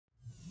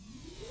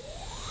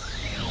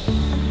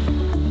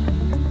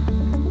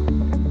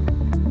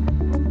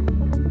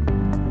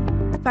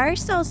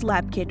Firecell's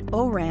Labkit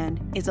O-RAN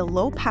is a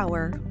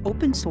low-power,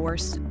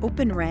 open-source,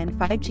 Open RAN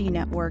 5G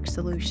network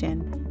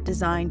solution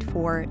designed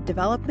for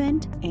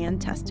development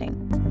and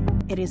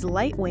testing. It is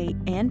lightweight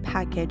and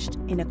packaged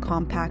in a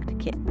compact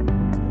kit.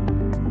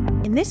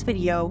 In this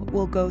video,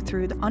 we'll go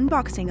through the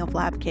unboxing of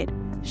Labkit,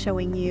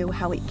 showing you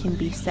how it can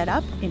be set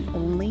up in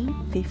only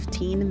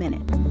 15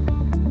 minutes.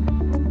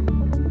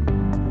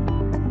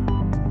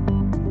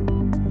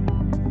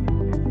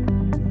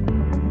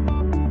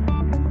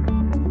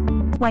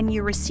 When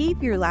you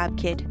receive your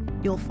Labkit,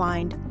 you'll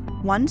find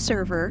one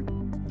server,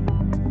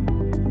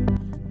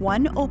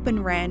 one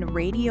Open RAN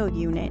radio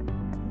unit,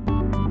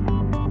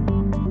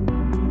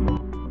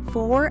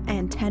 4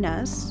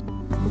 antennas,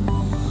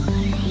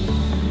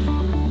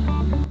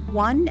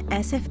 one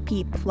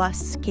SFP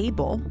Plus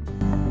cable,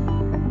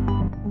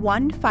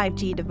 one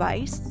 5G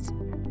device,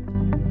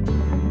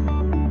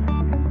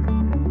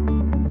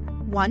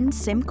 one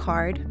SIM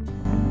card,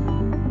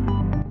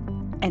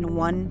 and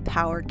one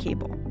power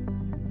cable.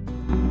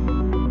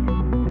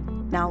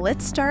 Now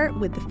let's start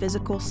with the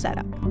physical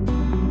setup.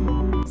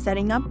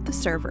 Setting up the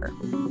server.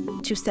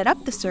 To set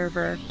up the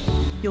server,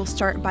 you'll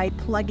start by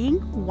plugging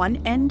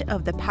one end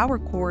of the power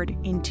cord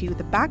into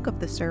the back of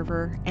the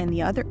server and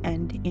the other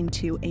end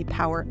into a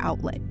power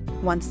outlet.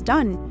 Once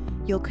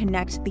done, you'll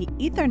connect the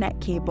Ethernet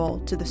cable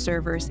to the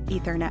server's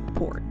Ethernet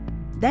port.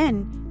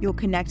 Then, you'll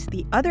connect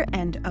the other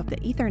end of the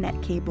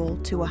Ethernet cable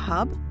to a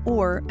hub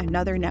or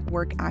another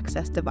network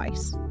access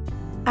device.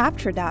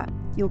 After that,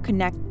 you'll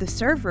connect the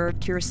server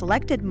to your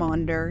selected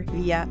monitor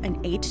via an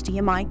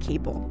HDMI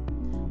cable.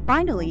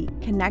 Finally,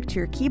 connect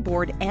your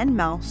keyboard and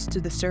mouse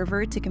to the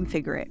server to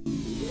configure it.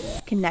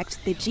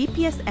 Connect the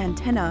GPS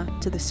antenna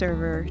to the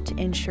server to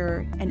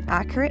ensure an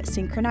accurate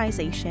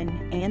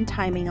synchronization and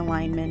timing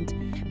alignment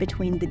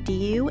between the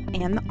DU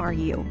and the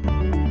RU.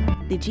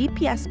 The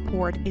GPS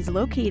port is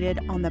located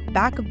on the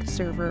back of the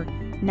server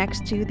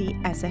next to the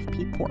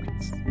SFP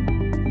ports.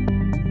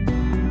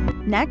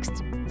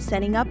 Next,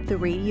 setting up the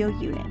radio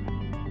unit.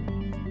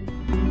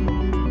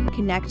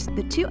 Connect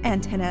the two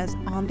antennas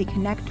on the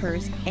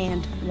connectors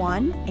and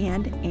 1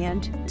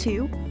 and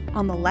 2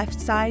 on the left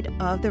side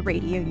of the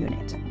radio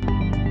unit.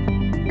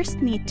 First,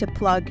 need to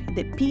plug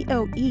the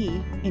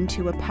PoE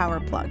into a power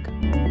plug.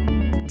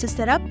 To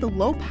set up the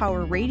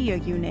low-power radio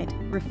unit,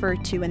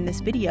 referred to in this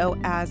video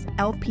as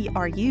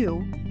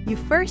LPRU, you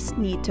first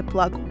need to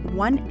plug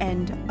one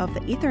end of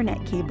the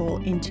Ethernet cable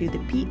into the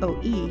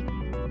PoE,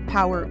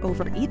 Power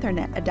over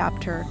Ethernet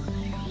adapter,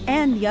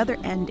 and the other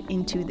end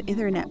into the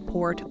Ethernet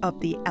port of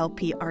the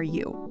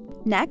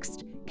LPRU.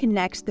 Next,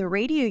 connect the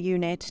radio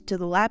unit to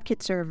the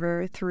Labkit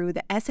server through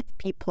the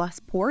SFP Plus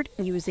port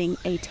using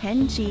a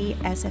 10G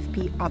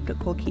SFP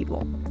optical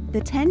cable.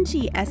 The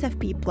 10G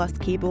SFP Plus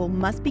cable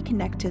must be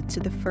connected to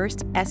the first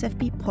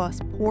SFP Plus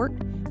port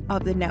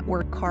of the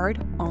network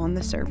card on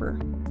the server.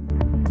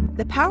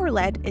 The power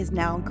LED is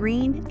now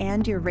green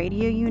and your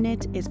radio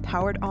unit is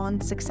powered on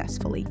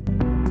successfully.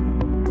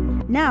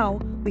 Now,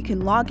 we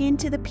can log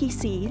into the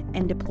PC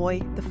and deploy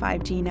the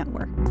 5G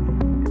network.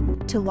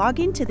 To log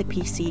into the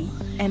PC,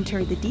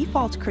 enter the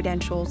default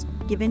credentials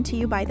given to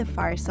you by the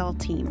Firecell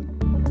team.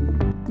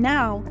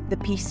 Now, the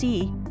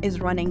PC is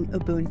running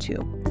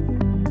Ubuntu.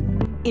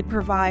 It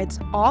provides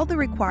all the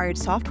required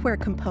software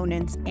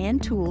components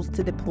and tools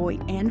to deploy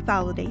and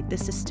validate the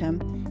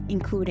system,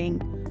 including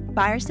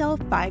Firecell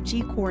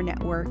 5G Core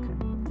Network,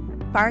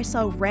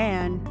 Firecell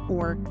RAN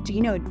or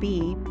G-Node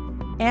B,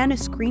 and a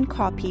screen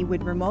copy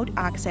with remote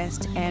access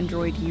to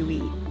Android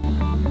UE.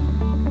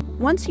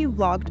 Once you've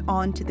logged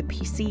on to the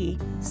PC,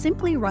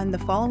 simply run the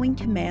following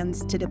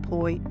commands to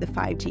deploy the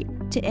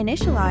 5G. To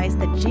initialize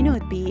the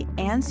G-Node B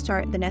and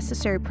start the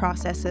necessary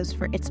processes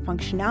for its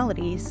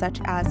functionality, such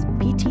as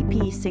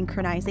BTP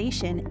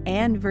synchronization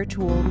and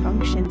virtual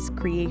functions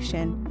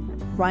creation,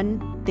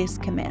 run this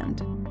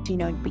command,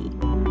 G-Node B.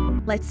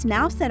 Let's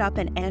now set up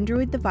an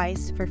Android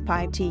device for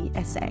 5G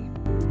SA.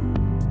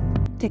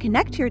 To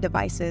connect your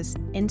devices,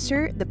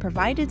 insert the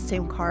provided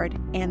SIM card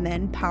and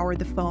then power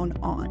the phone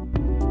on.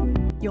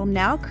 You'll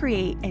now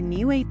create a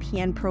new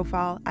APN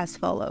profile as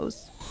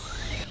follows.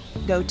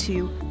 Go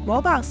to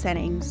Mobile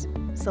Settings,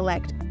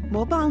 select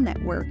Mobile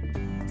Network,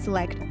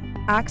 select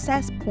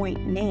Access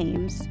Point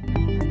Names,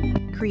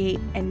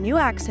 create a new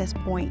access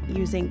point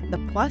using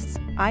the plus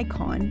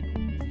icon,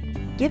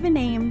 give a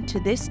name to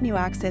this new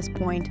access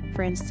point,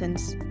 for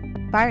instance,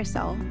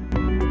 Firecell,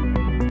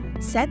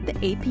 set the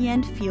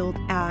APN field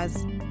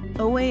as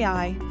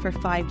OAI for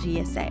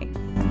 5G SA.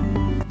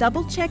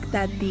 Double-check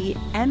that the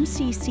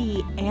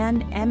MCC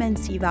and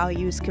MNC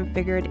values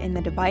configured in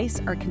the device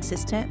are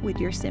consistent with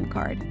your SIM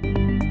card.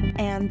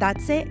 And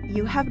that's it.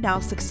 You have now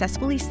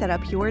successfully set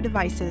up your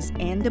devices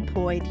and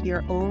deployed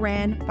your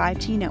O-RAN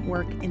 5G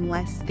network in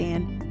less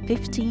than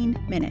 15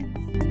 minutes.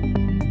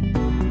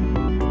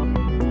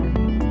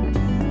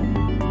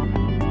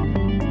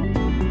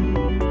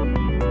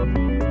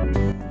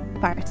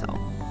 Firecell.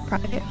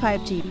 Private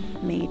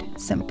 5G made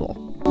simple.